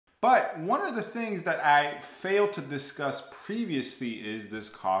But one of the things that I failed to discuss previously is this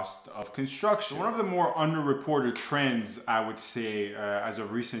cost of construction. One of the more underreported trends, I would say, as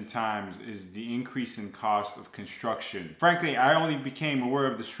of recent times is the increase in cost of construction. Frankly, I only became aware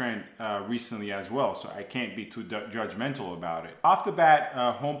of this trend recently as well, so I can't be too judgmental about it. Off the bat,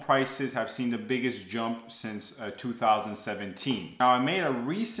 home prices have seen the biggest jump since 2017. Now, I made a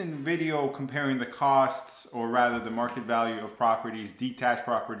recent video comparing the costs, or rather the market value of properties, detached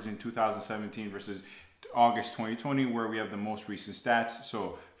properties in 2017 versus August 2020, where we have the most recent stats.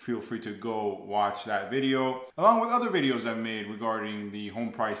 So feel free to go watch that video, along with other videos I've made regarding the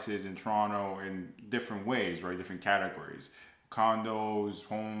home prices in Toronto in different ways, right? Different categories. Condos,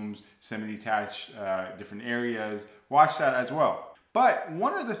 homes, semi-detached, different areas. Watch that as well. But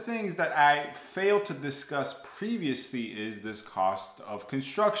one of the things that I failed to discuss previously is this cost of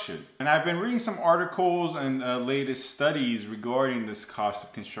construction. And I've been reading some articles and latest studies regarding this cost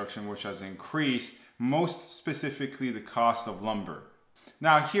of construction, which has increased, most specifically the cost of lumber.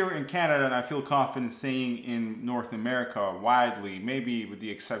 Now here in Canada, and I feel confident saying in North America widely, maybe with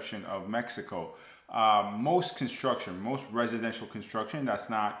the exception of Mexico, most construction, most residential construction that's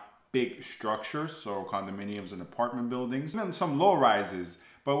not big structures, so condominiums and apartment buildings, and some low rises.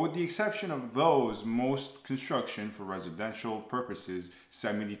 But with the exception of those, most construction for residential purposes,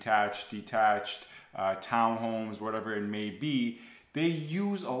 semi-detached, detached, townhomes, whatever it may be, they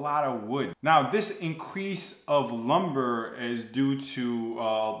use a lot of wood. Now, this increase of lumber is due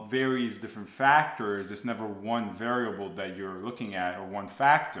to various different factors. It's never one variable that you're looking at or one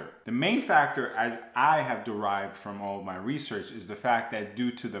factor. The main factor, as I have derived from all of my research, is the fact that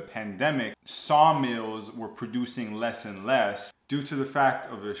due to the pandemic, sawmills were producing less and less. Due to the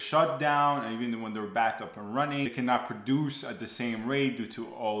fact of a shutdown, and even when they're back up and running, they cannot produce at the same rate due to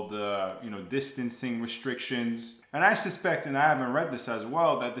all the distancing restrictions. And I suspect, and I haven't read this as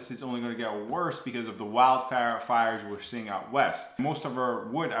well, that this is only going to get worse because of the wildfires we're seeing out west. Most of our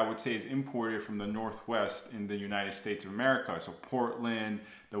wood, I would say, is imported from the Northwest in the United States of America. So Portland,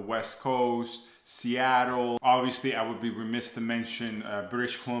 the West Coast, Seattle. Obviously, I would be remiss to mention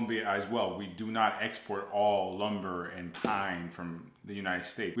British Columbia as well. We do not export all lumber and pine from the United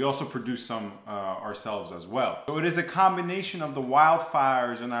States. We also produce some ourselves as well. So it is a combination of the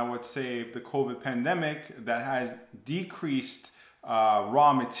wildfires and I would say the COVID pandemic that has decreased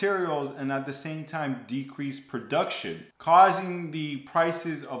raw materials and at the same time decreased production, causing the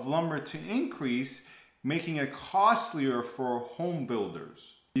prices of lumber to increase, making it costlier for home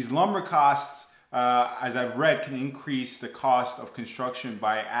builders. These lumber costs, as I've read, can increase the cost of construction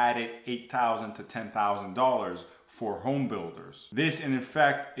by added $8,000 to $10,000 for home builders. This, in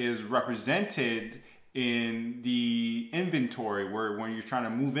effect, is represented in the inventory, where when you're trying to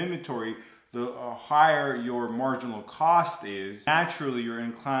move inventory, the higher your marginal cost is, naturally you're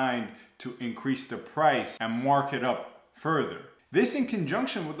inclined to increase the price and mark it up further. This in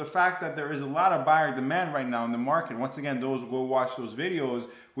conjunction with the fact that there is a lot of buyer demand right now in the market. Once again, those go watch those videos,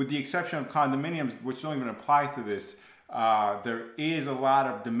 with the exception of condominiums, which don't even apply to this. There is a lot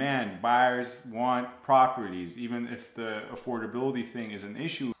of demand. Buyers want properties. Even if the affordability thing is an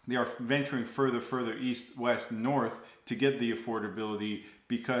issue, they are venturing further east, west, north to get the affordability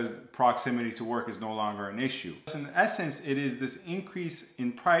because proximity to work is no longer an issue. In essence, it is this increase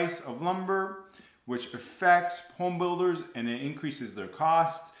in price of lumber which affects home builders, and it increases their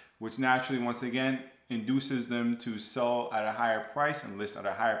costs, which naturally, once again, induces them to sell at a higher price and list at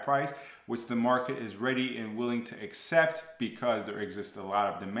a higher price, which the market is ready and willing to accept because there exists a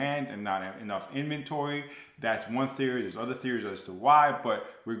lot of demand and not enough inventory. That's one theory. There's other theories as to why, but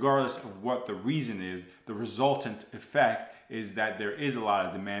regardless of what the reason is, the resultant effect is that there is a lot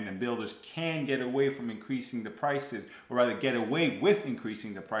of demand and builders can get away from increasing the prices, or rather get away with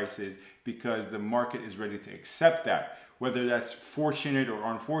increasing the prices because the market is ready to accept that. Whether that's fortunate or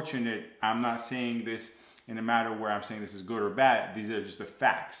unfortunate, I'm not saying this in a matter where I'm saying this is good or bad. These are just the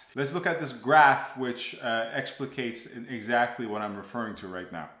facts. Let's look at this graph which explicates exactly what I'm referring to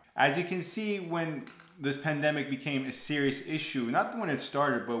right now. As you can see, when this pandemic became a serious issue, not when it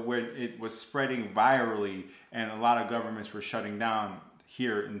started, but when it was spreading virally and a lot of governments were shutting down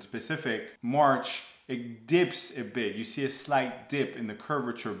here in specific, March, it dips a bit. You see a slight dip in the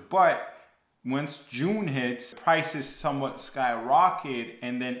curvature, but once June hits, prices somewhat skyrocket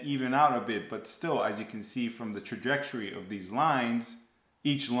and then even out a bit. But still, as you can see from the trajectory of these lines,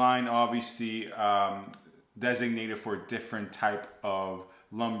 each line obviously designated for a different type of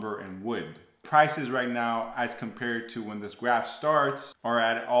lumber and wood. prices right now, as compared to when this graph starts, are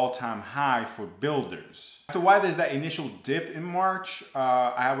at an all-time high for builders. So why there's that initial dip in March,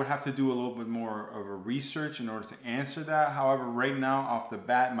 I would have to do a little bit more of a research in order to answer that. However, right now off the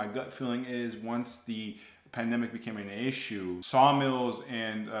bat, my gut feeling is once the pandemic became an issue, sawmills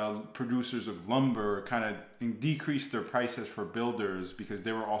and producers of lumber kind of decreased their prices for builders because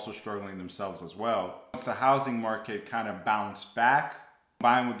they were also struggling themselves as well. Once the housing market kind of bounced back,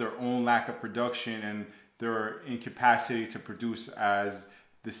 combined with their own lack of production and their incapacity to produce as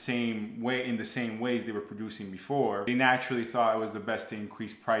the same way, in the same ways they were producing before, they naturally thought it was the best to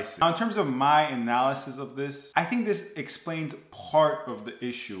increase prices. Now, in terms of my analysis of this, I think this explains part of the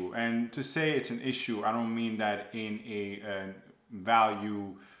issue. And to say it's an issue, I don't mean that in a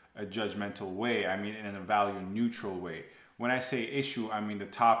judgmental way. I mean in a value neutral way. When I say issue, I mean the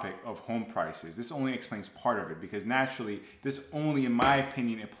topic of home prices. This only explains part of it because naturally, this only, in my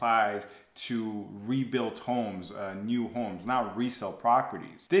opinion, applies to rebuilt homes, new homes, not resale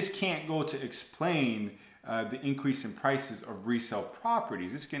properties. This can't go to explain the increase in prices of resale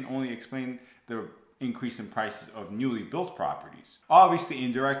properties. This can only explain the increase in prices of newly built properties. Obviously,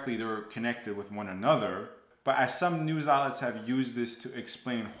 indirectly, they're connected with one another, but as some news outlets have used this to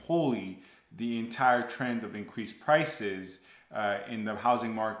explain wholly the entire trend of increased prices in the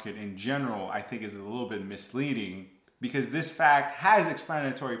housing market in general, I think is a little bit misleading because this fact has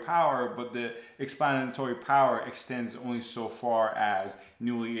explanatory power, but the explanatory power extends only so far as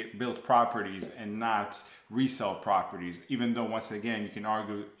newly built properties and not resale properties, even though once again, you can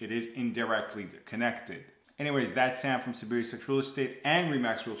argue it is indirectly connected. Anyways, that's Sam from SaberiSixRealEstate and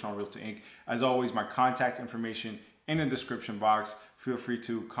Remax Realtron Realty Inc. As always, my contact information in the description box. Feel free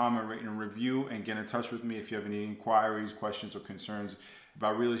to comment, rate, and review, and get in touch with me if you have any inquiries, questions, or concerns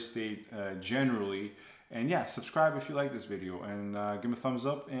about real estate generally. And yeah, subscribe if you like this video, and give me a thumbs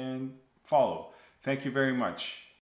up and follow. Thank you very much.